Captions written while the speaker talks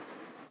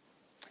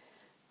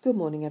Good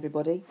morning,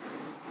 everybody.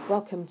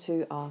 Welcome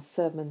to our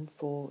sermon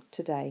for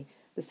today,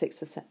 the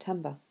 6th of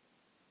September.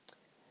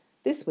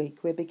 This week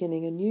we're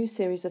beginning a new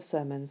series of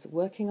sermons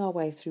working our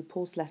way through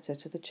Paul's letter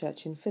to the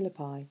church in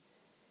Philippi.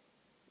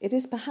 It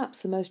is perhaps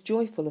the most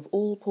joyful of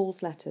all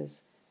Paul's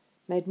letters,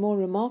 made more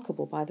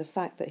remarkable by the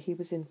fact that he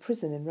was in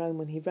prison in Rome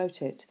when he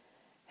wrote it,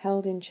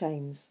 held in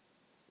chains,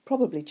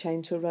 probably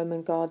chained to a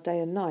Roman guard day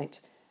and night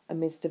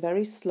amidst a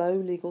very slow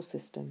legal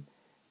system,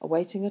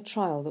 awaiting a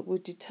trial that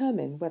would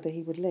determine whether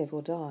he would live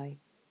or die.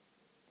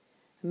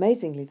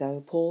 Amazingly,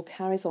 though, Paul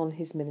carries on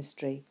his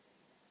ministry.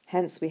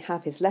 Hence we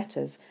have his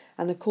letters,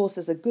 and of course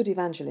as a good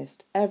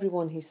evangelist,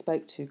 everyone he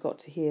spoke to got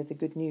to hear the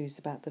good news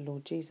about the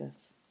Lord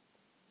Jesus.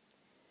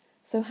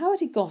 So how had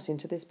he got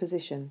into this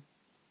position?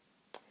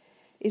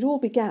 It all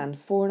began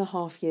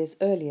 4.5 years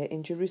earlier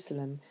in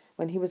Jerusalem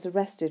when he was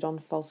arrested on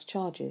false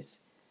charges.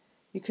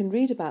 You can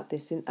read about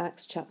this in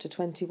Acts chapter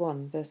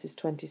 21, verses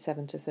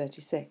 27 to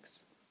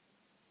 36.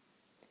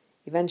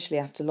 Eventually,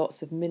 after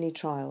lots of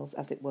mini-trials,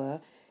 as it were,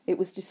 it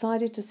was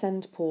decided to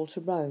send Paul to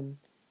Rome.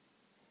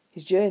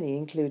 His journey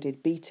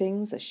included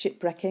beatings, a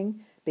shipwrecking,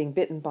 being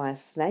bitten by a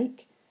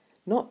snake,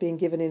 not being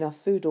given enough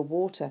food or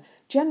water,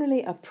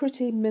 generally a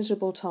pretty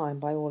miserable time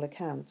by all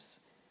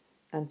accounts.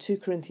 And 2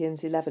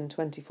 Corinthians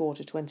 11:24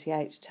 to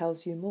 28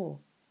 tells you more.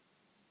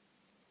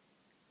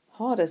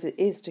 Hard as it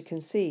is to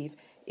conceive,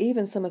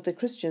 even some of the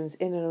Christians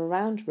in and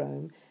around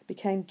Rome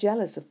became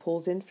jealous of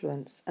Paul's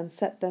influence and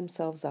set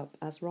themselves up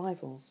as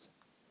rivals.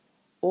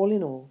 All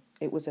in all,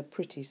 it was a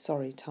pretty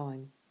sorry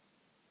time.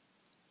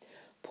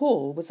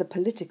 Paul was a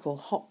political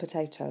hot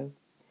potato.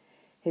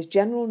 His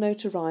general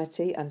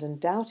notoriety and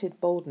undoubted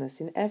boldness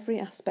in every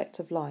aspect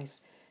of life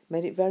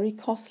made it very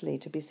costly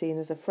to be seen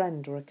as a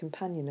friend or a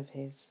companion of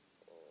his.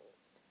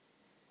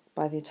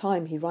 By the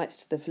time he writes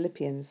to the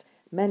Philippians,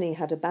 many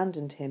had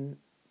abandoned him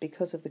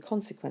because of the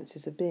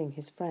consequences of being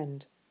his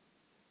friend.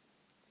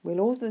 With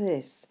all of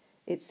this,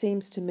 it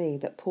seems to me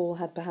that Paul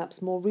had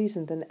perhaps more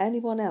reason than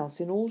anyone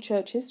else in all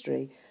church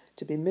history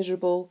to be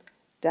miserable,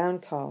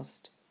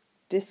 downcast,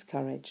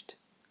 discouraged,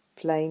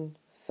 plain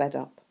fed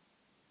up.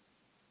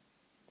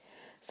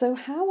 So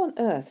how on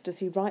earth does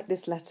he write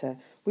this letter,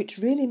 which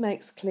really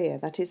makes clear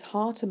that his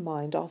heart and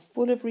mind are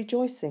full of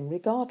rejoicing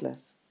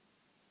regardless?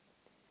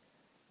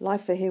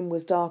 Life for him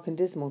was dark and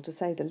dismal, to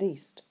say the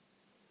least.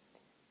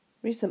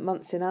 Recent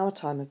months in our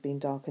time have been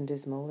dark and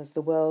dismal as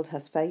the world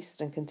has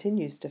faced and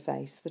continues to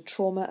face the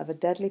trauma of a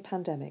deadly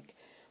pandemic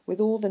with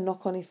all the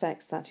knock-on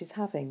effects that is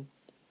having.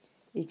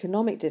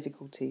 Economic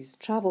difficulties,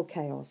 travel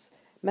chaos,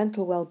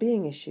 mental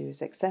well-being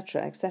issues,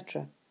 etc.,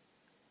 etc.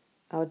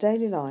 Our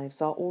daily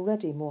lives are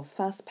already more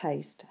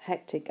fast-paced,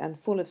 hectic and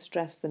full of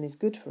stress than is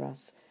good for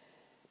us,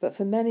 but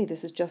for many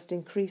this has just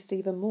increased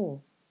even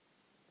more.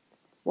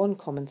 One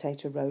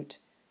commentator wrote,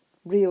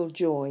 "Real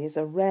joy is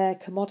a rare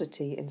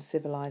commodity in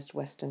civilised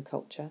Western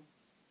culture."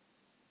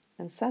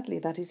 And sadly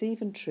that is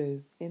even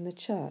true in the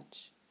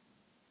church.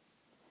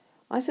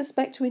 I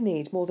suspect we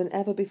need more than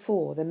ever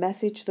before the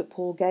message that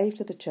Paul gave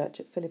to the church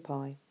at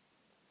Philippi.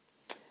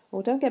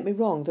 Well, don't get me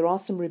wrong, there are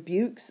some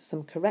rebukes,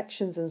 some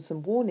corrections and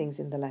some warnings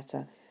in the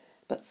letter,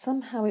 but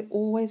somehow it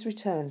always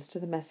returns to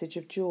the message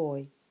of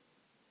joy.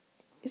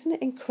 Isn't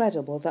it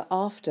incredible that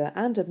after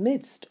and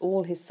amidst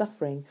all his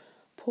suffering,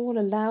 Paul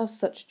allows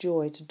such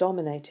joy to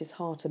dominate his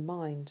heart and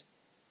mind?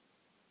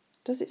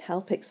 Does it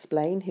help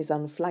explain his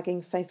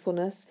unflagging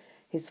faithfulness,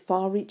 his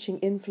far-reaching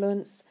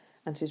influence,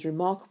 and his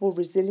remarkable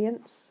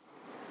resilience?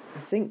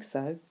 I think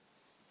so,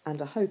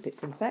 and I hope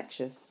it's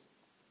infectious.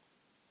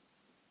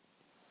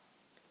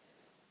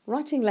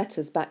 Writing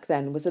letters back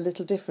then was a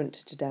little different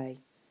to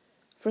today.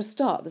 For a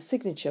start, the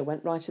signature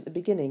went right at the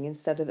beginning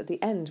instead of at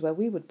the end where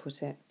we would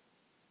put it.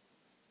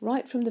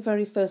 Right from the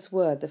very first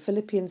word, the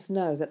Philippians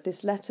know that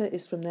this letter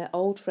is from their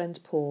old friend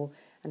Paul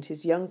and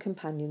his young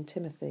companion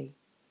Timothy.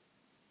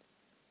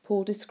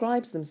 Paul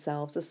describes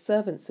themselves as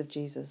servants of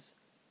Jesus.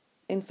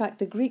 In fact,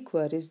 the Greek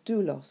word is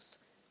doulos,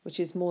 which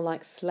is more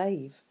like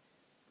slave.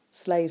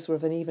 Slaves were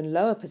of an even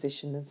lower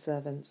position than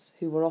servants,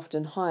 who were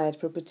often hired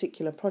for a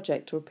particular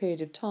project or a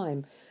period of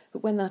time,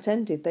 but when that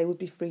ended they would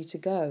be free to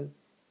go.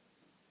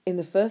 In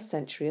the first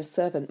century, a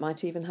servant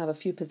might even have a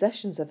few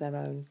possessions of their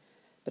own,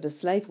 but a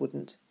slave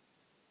wouldn't.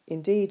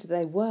 Indeed,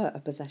 they were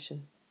a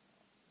possession.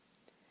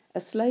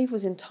 A slave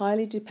was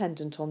entirely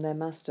dependent on their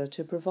master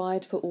to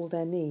provide for all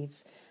their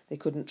needs. They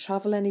couldn't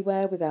travel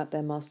anywhere without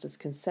their master's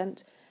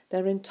consent.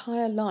 Their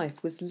entire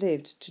life was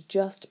lived to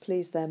just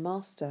please their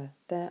master,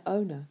 their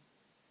owner.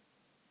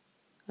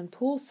 And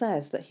Paul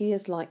says that he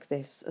is like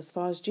this as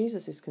far as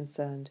Jesus is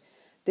concerned.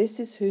 This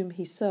is whom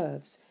he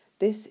serves.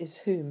 This is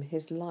whom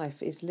his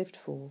life is lived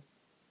for.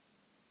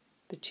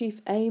 The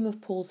chief aim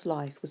of Paul's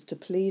life was to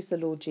please the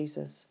Lord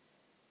Jesus.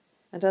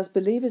 And as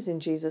believers in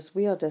Jesus,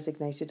 we are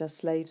designated as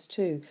slaves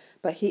too,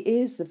 but he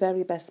is the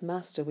very best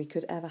master we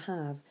could ever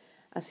have,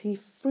 as he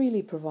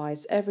freely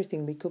provides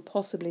everything we could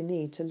possibly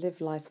need to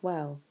live life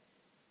well.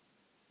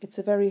 It's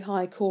a very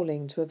high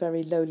calling to a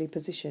very lowly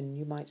position,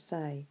 you might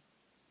say.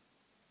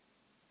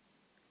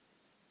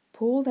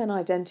 Paul then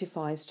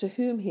identifies to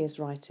whom he is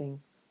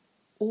writing.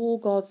 all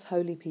God's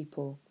holy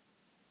people.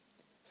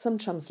 Some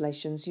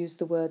translations use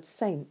the word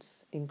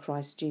saints in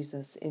Christ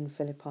Jesus in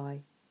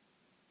Philippi.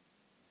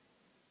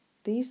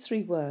 These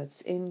three words,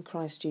 in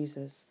Christ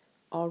Jesus,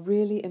 are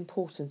really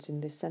important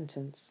in this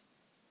sentence.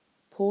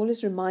 Paul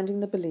is reminding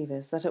the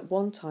believers that at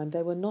one time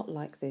they were not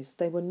like this.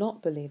 They were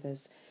not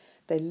believers.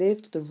 They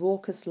lived the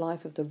raucous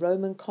life of the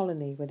Roman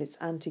colony with its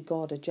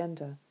anti-God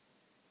agenda.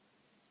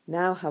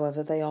 Now,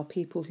 however, they are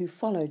people who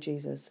follow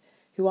Jesus,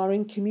 who are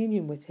in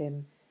communion with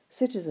him,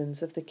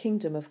 citizens of the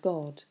kingdom of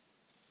God.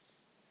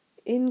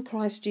 In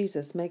Christ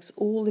Jesus makes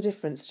all the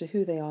difference to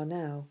who they are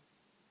now.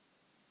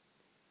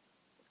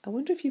 I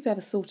wonder if you've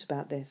ever thought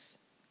about this.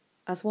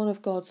 As one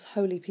of God's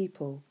holy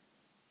people,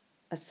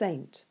 a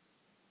saint,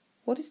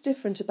 what is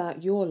different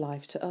about your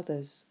life to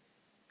others?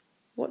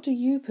 What do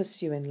you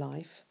pursue in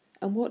life,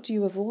 and what do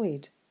you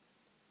avoid?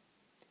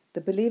 The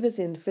believers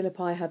in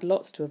Philippi had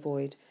lots to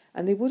avoid,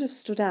 and they would have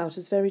stood out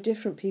as very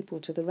different people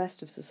to the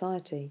rest of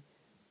society.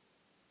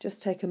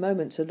 Just take a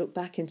moment to look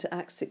back into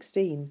Acts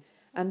 16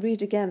 and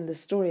read again the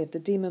story of the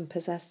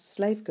demon-possessed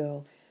slave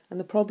girl and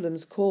the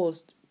problems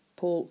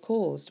Paul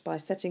caused by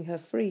setting her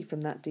free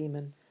from that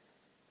demon.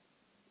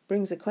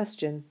 Brings a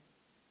question: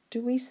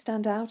 do we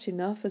stand out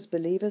enough as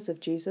believers of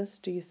Jesus,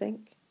 do you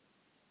think?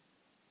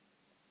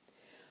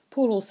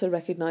 Paul also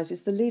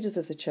recognises the leaders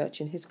of the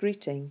church in his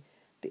greeting,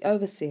 the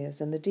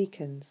overseers and the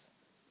deacons.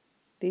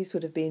 These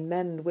would have been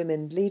men and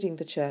women leading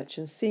the church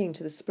and seeing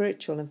to the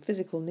spiritual and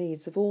physical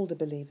needs of all the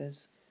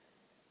believers.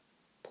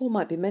 Paul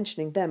might be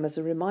mentioning them as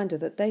a reminder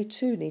that they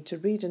too need to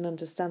read and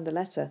understand the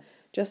letter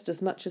just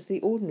as much as the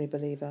ordinary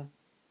believer.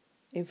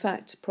 In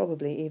fact,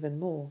 probably even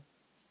more.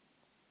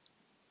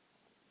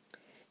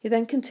 He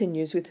then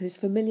continues with his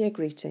familiar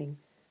greeting: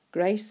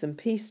 "Grace and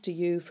peace to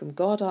you from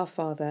God our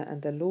Father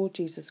and the Lord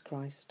Jesus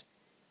Christ."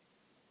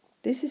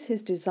 This is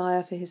his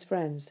desire for his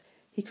friends.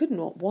 He could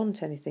not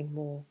want anything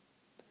more.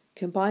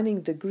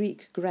 Combining the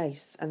Greek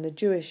grace and the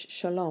Jewish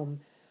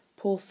shalom,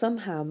 Paul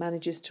somehow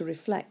manages to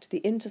reflect the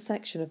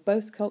intersection of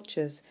both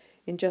cultures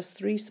in just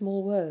 3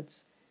 small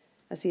words,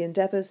 as he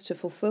endeavours to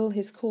fulfil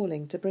his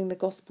calling to bring the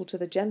gospel to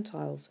the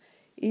Gentiles,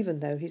 even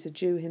though he's a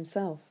Jew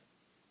himself.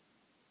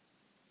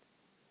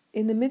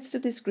 In the midst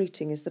of this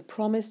greeting is the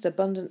promised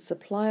abundant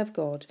supply of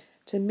God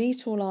to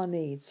meet all our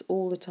needs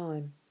all the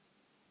time.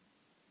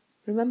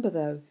 Remember,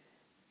 though,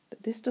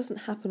 that this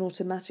doesn't happen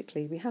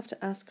automatically. We have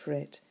to ask for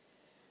it.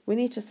 We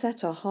need to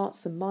set our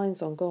hearts and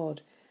minds on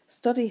God,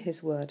 study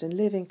his word and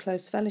live in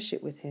close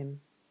fellowship with him.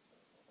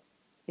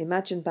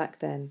 Imagine back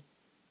then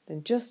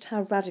just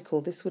how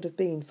radical this would have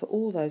been for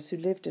all those who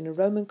lived in a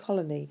Roman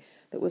colony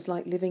that was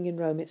like living in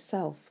Rome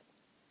itself.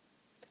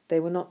 They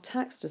were not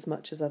taxed as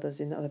much as others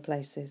in other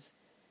places.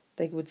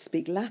 They would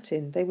speak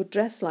Latin, they would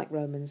dress like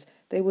Romans,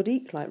 they would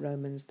eat like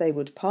Romans, they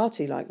would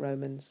party like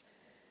Romans.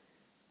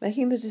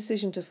 Making the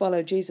decision to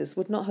follow Jesus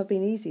would not have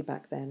been easy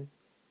back then.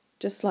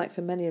 Just like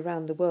for many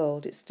around the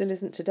world, it still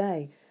isn't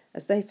today,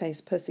 as they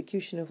face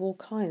persecution of all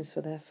kinds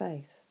for their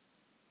faith.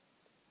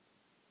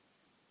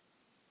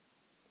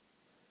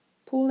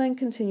 Paul then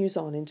continues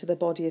on into the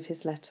body of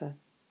his letter.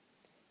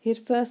 He had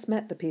first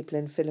met the people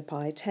in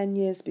Philippi 10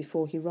 years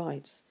before he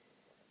writes.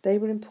 They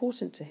were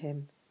important to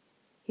him.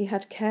 He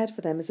had cared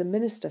for them as a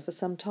minister for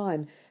some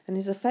time, and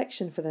his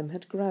affection for them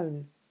had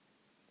grown.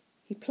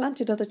 He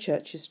planted other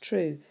churches,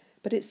 true,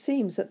 but it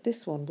seems that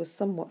this one was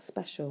somewhat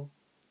special.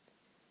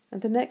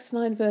 And the next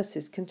 9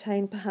 verses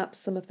contain perhaps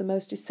some of the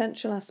most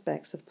essential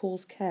aspects of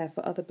Paul's care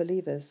for other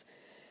believers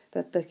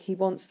that he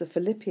wants the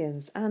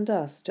Philippians and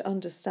us to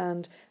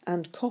understand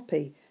and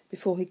copy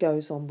before he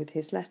goes on with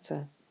his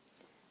letter.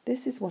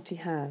 This is what he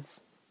has.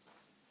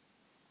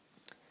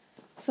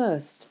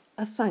 First,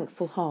 a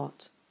thankful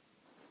heart.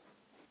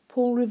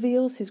 Paul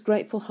reveals his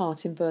grateful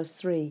heart in verse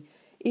 3,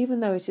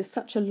 even though it is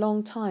such a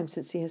long time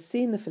since he has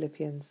seen the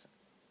Philippians.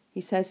 He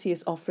says he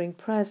is offering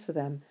prayers for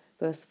them,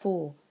 verse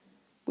 4.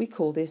 We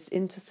call this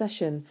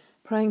intercession,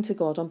 praying to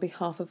God on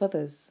behalf of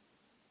others.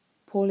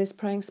 Paul is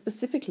praying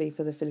specifically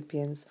for the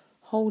Philippians,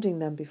 holding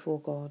them before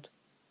God.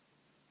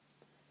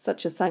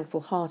 Such a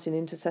thankful heart in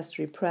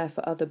intercessory prayer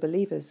for other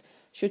believers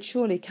should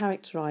surely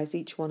characterise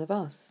each one of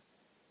us.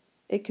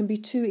 It can be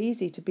too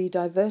easy to be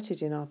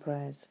diverted in our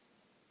prayers,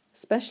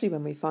 especially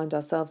when we find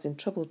ourselves in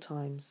troubled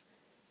times.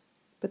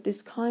 But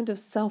this kind of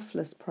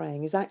selfless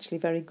praying is actually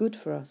very good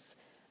for us,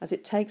 as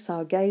it takes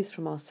our gaze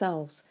from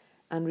ourselves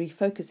and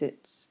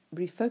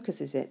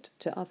refocuses it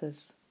to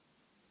others.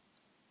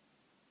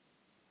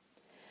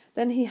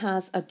 Then he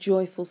has a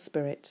joyful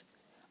spirit.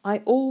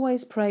 I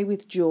always pray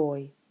with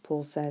joy,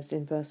 Paul says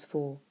in verse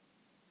 4.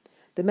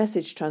 The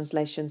Message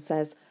translation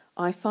says,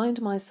 I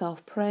find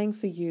myself praying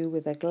for you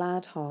with a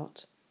glad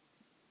heart.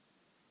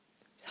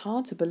 It's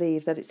hard to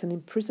believe that it's an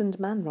imprisoned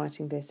man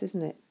writing this,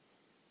 isn't it?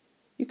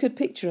 You could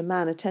picture a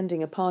man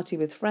attending a party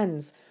with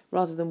friends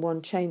rather than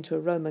one chained to a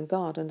Roman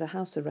guard under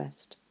house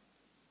arrest.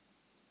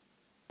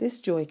 This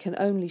joy can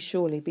only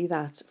surely be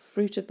that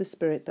fruit of the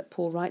Spirit that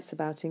Paul writes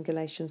about in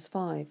Galatians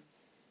 5.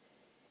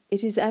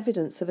 It is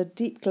evidence of a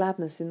deep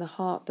gladness in the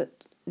heart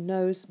that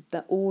knows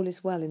that all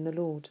is well in the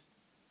Lord.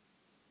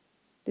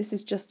 This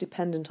is just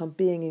dependent on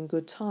being in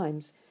good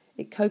times.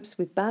 It copes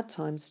with bad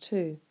times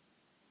too.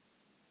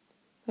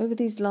 Over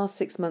these last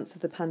 6 months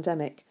of the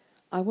pandemic,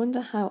 I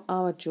wonder how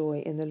our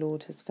joy in the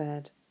Lord has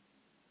fared.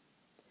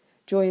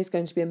 Joy is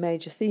going to be a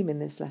major theme in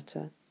this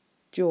letter.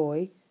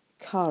 Joy,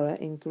 chara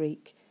in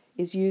Greek,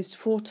 is used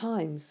 4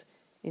 times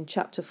in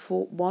chapter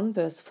 1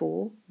 verse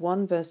 4,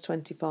 1 verse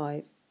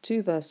 25,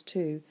 2 verse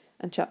 2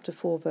 and chapter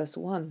 4 verse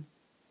 1.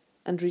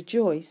 And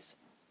rejoice,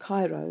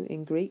 chairo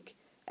in Greek,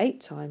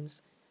 8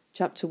 times,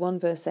 chapter 1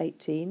 verse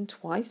 18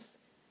 twice,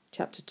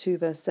 chapter 2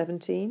 verse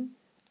 17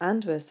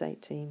 and verse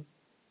 18,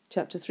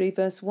 chapter 3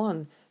 verse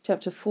 1,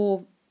 chapter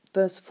 4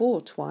 verse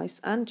 4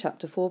 twice and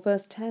chapter 4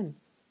 verse 10.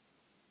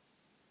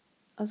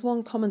 As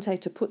one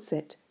commentator puts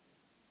it,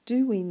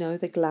 do we know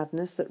the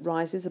gladness that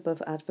rises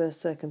above adverse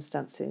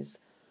circumstances,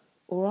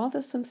 or are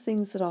there some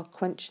things that are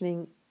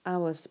quenching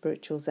our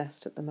spiritual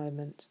zest at the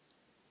moment?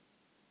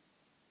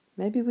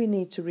 Maybe we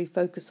need to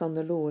refocus on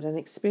the Lord and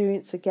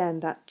experience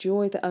again that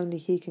joy that only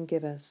He can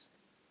give us.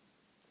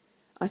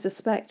 I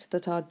suspect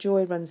that our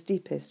joy runs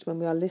deepest when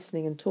we are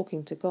listening and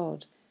talking to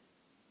God.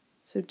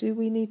 So do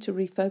we need to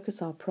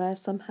refocus our prayer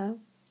somehow?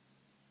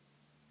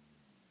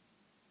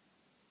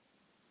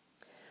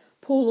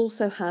 Paul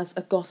also has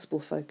a gospel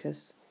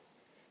focus.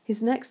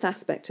 His next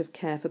aspect of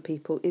care for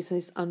people is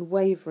his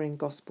unwavering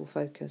gospel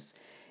focus.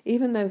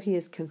 Even though he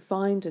is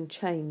confined and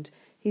chained,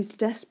 he's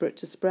desperate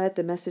to spread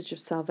the message of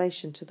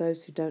salvation to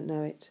those who don't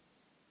know it.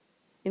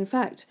 In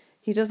fact,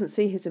 he doesn't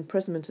see his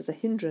imprisonment as a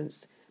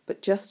hindrance,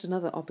 but just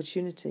another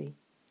opportunity.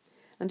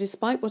 And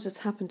despite what has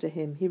happened to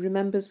him, he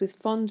remembers with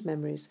fond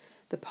memories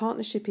the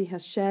partnership he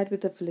has shared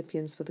with the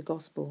Philippians for the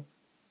gospel.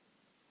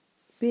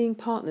 Being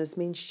partners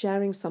means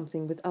sharing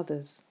something with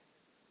others.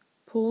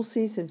 Paul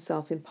sees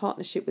himself in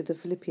partnership with the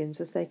Philippians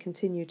as they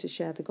continue to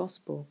share the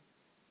gospel.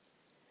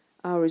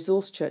 Our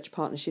Resource Church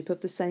partnership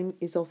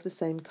is of the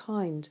same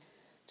kind.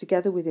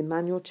 Together with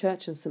Emmanuel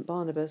Church and St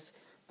Barnabas,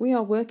 we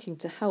are working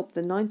to help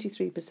the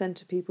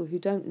 93% of people who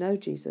don't know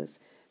Jesus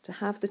to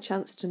have the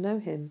chance to know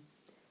him.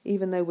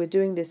 Even though we're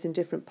doing this in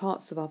different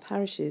parts of our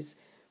parishes,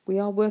 we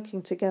are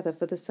working together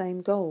for the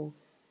same goal.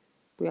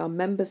 We are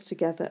members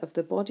together of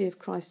the body of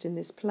Christ in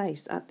this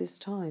place at this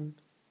time.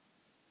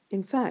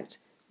 In fact,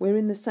 we're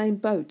in the same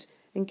boat,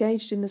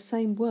 engaged in the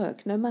same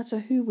work, no matter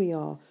who we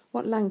are,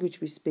 what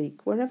language we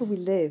speak, wherever we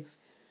live,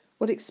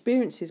 what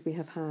experiences we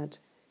have had.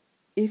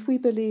 If we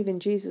believe in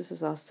Jesus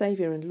as our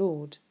Saviour and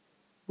Lord,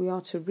 we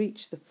are to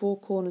reach the 4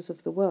 corners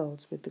of the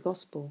world with the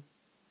gospel.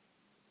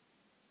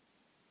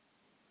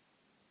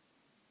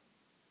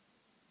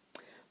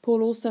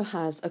 Paul also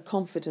has a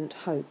confident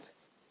hope.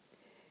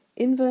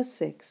 In verse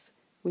 6,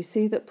 we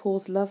see that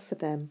Paul's love for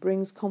them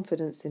brings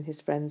confidence in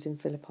his friends in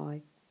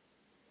Philippi.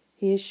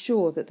 He is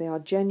sure that they are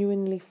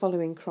genuinely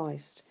following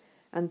Christ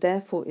and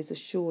therefore is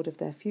assured of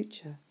their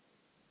future.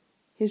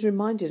 He is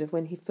reminded of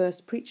when he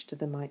first preached to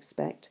them, I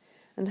expect,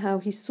 and how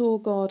he saw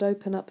God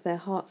open up their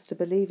hearts to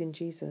believe in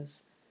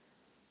Jesus.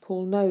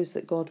 Paul knows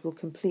that God will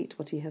complete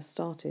what he has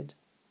started.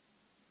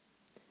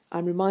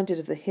 I'm reminded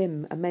of the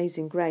hymn,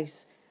 Amazing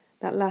Grace,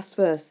 that last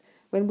verse,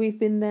 when we've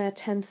been there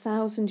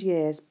 10,000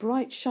 years,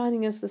 bright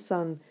shining as the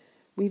sun,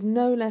 we've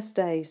no less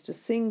days to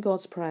sing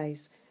God's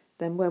praise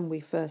than when we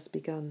first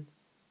begun.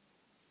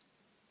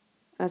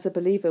 As a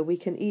believer, we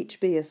can each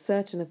be as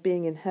certain of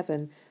being in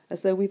heaven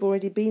as though we've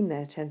already been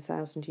there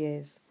 10,000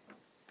 years.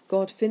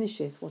 God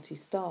finishes what he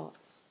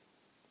starts.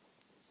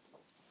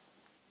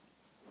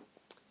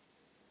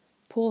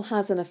 Paul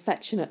has an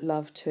affectionate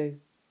love too.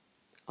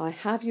 I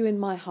have you in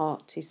my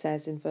heart, he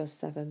says in verse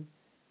 7.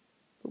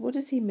 But what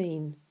does he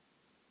mean?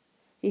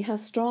 He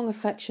has strong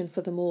affection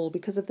for them all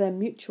because of their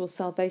mutual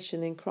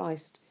salvation in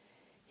Christ.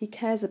 He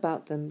cares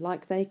about them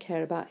like they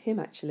care about him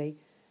actually,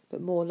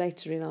 but more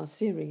later in our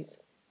series.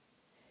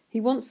 He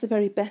wants the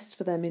very best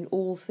for them in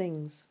all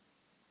things.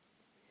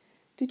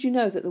 Did you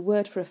know that the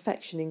word for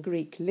affection in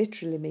Greek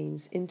literally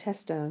means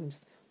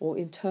intestines or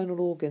internal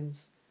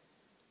organs?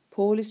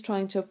 Paul is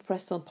trying to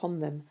impress upon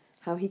them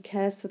how he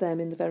cares for them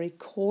in the very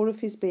core of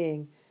his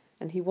being,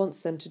 and he wants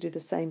them to do the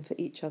same for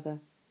each other.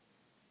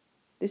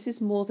 This is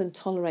more than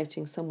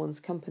tolerating someone's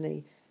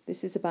company.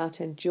 This is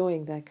about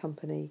enjoying their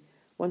company,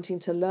 wanting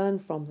to learn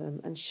from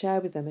them and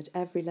share with them at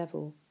every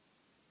level.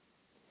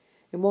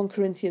 In 1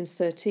 Corinthians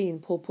 13,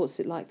 Paul puts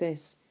it like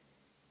this: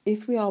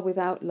 if we are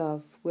without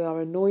love, we are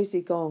a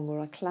noisy gong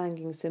or a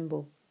clanging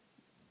cymbal.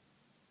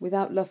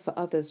 Without love for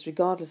others,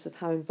 regardless of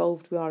how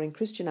involved we are in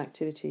Christian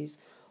activities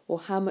or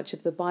how much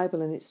of the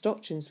Bible and its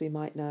doctrines we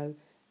might know,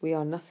 we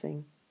are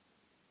nothing.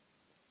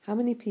 How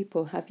many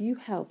people have you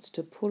helped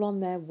to pull on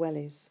their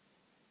wellies?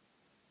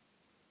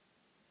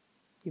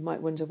 You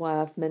might wonder why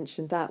I've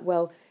mentioned that.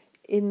 Well,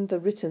 in the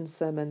written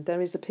sermon,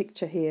 there is a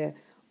picture here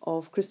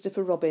of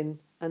Christopher Robin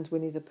and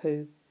Winnie the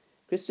Pooh.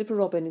 Christopher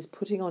Robin is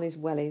putting on his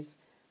wellies,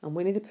 and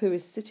Winnie the Pooh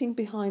is sitting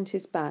behind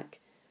his back,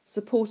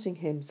 supporting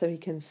him so he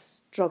can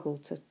struggle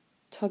to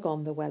tug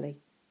on the welly.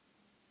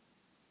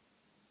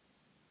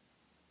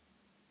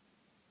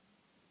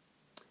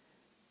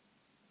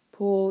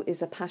 Paul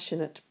is a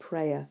passionate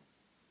prayer.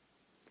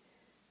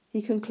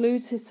 He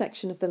concludes his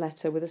section of the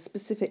letter with a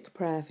specific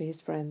prayer for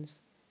his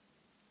friends,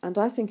 and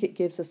I think it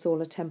gives us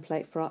all a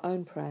template for our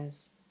own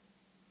prayers.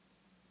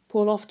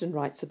 Paul often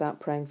writes about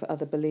praying for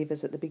other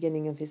believers at the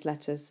beginning of his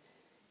letters.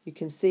 You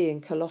can see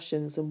in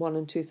Colossians and 1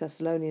 and 2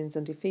 Thessalonians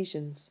and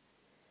Ephesians.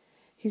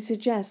 He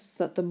suggests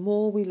that the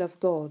more we love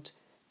God,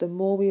 the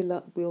more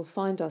we'll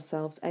find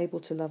ourselves able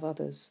to love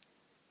others.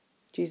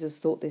 Jesus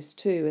thought this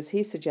too, as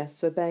he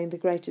suggests obeying the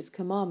greatest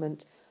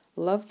commandment,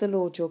 love the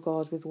Lord your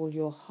God with all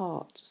your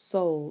heart,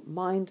 soul,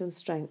 mind and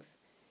strength,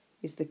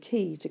 is the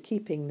key to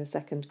keeping the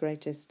second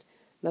greatest,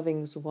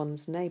 loving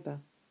one's neighbour.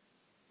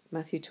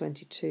 Matthew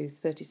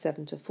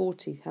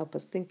 22:37-40 help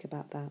us think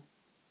about that.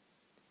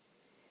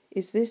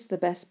 Is this the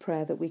best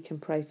prayer that we can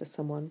pray for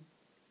someone?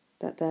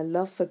 That their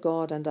love for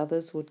God and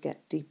others would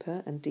get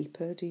deeper and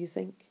deeper, do you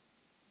think?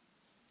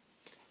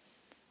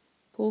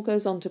 Paul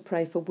goes on to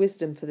pray for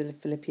wisdom for the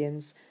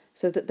Philippians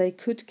so that they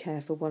could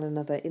care for one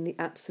another in the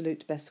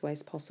absolute best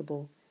ways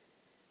possible.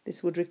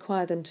 This would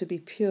require them to be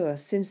pure,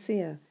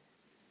 sincere.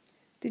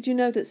 Did you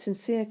know that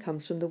sincere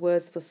comes from the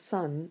words for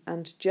son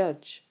and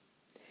judge?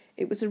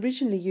 It was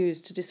originally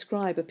used to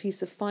describe a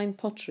piece of fine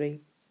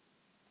pottery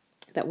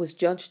that was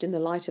judged in the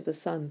light of the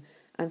sun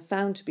and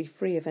found to be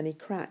free of any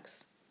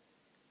cracks.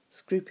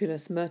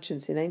 Scrupulous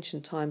merchants in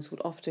ancient times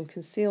would often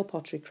conceal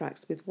pottery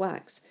cracks with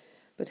wax,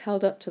 but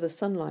held up to the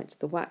sunlight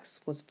the wax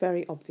was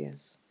very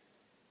obvious.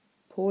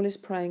 Paul is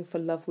praying for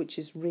love which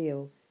is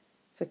real,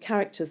 for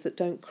characters that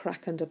don't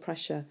crack under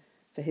pressure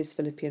for his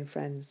Philippian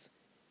friends,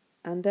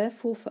 and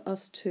therefore for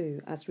us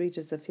too as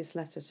readers of his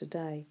letter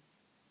today.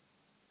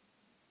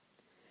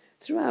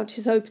 Throughout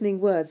his opening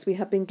words we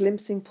have been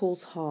glimpsing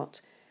Paul's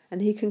heart,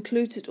 and he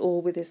concludes it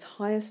all with his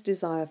highest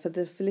desire for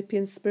the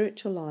Philippians'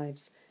 spiritual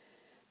lives,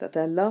 that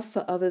their love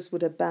for others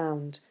would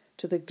abound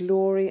to the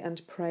glory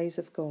and praise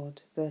of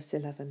God, verse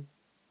 11.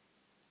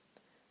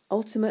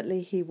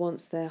 Ultimately, he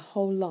wants their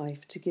whole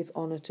life to give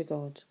honour to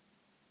God.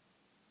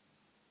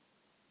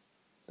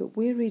 But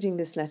we're reading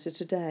this letter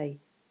today.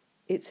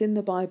 It's in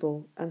the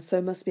Bible, and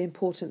so must be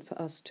important for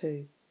us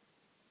too.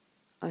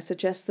 I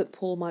suggest that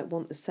Paul might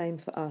want the same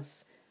for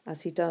us,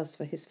 as he does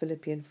for his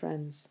Philippian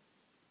friends.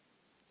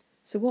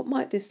 So what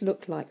might this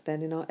look like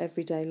then in our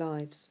everyday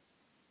lives?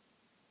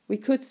 We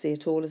could see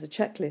it all as a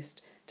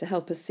checklist to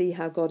help us see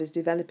how God is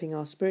developing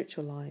our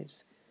spiritual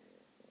lives.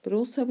 But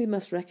also we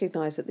must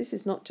recognise that this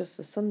is not just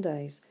for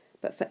Sundays,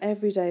 but for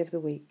every day of the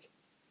week.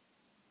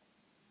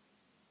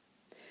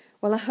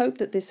 Well, I hope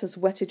that this has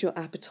whetted your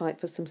appetite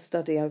for some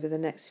study over the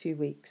next few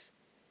weeks.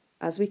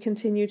 As we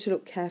continue to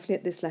look carefully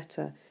at this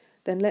letter,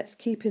 then let's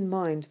keep in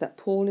mind that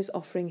Paul is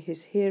offering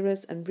his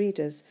hearers and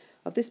readers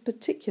of this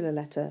particular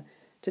letter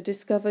to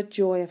discover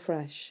joy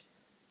afresh,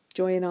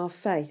 joy in our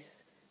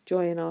faith,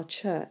 joy in our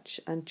church,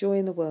 and joy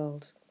in the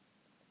world.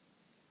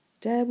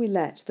 Dare we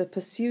let the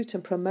pursuit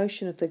and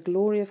promotion of the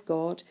glory of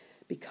God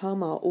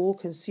become our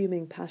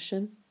all-consuming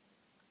passion?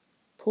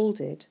 Paul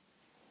did.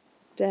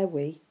 Dare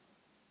we?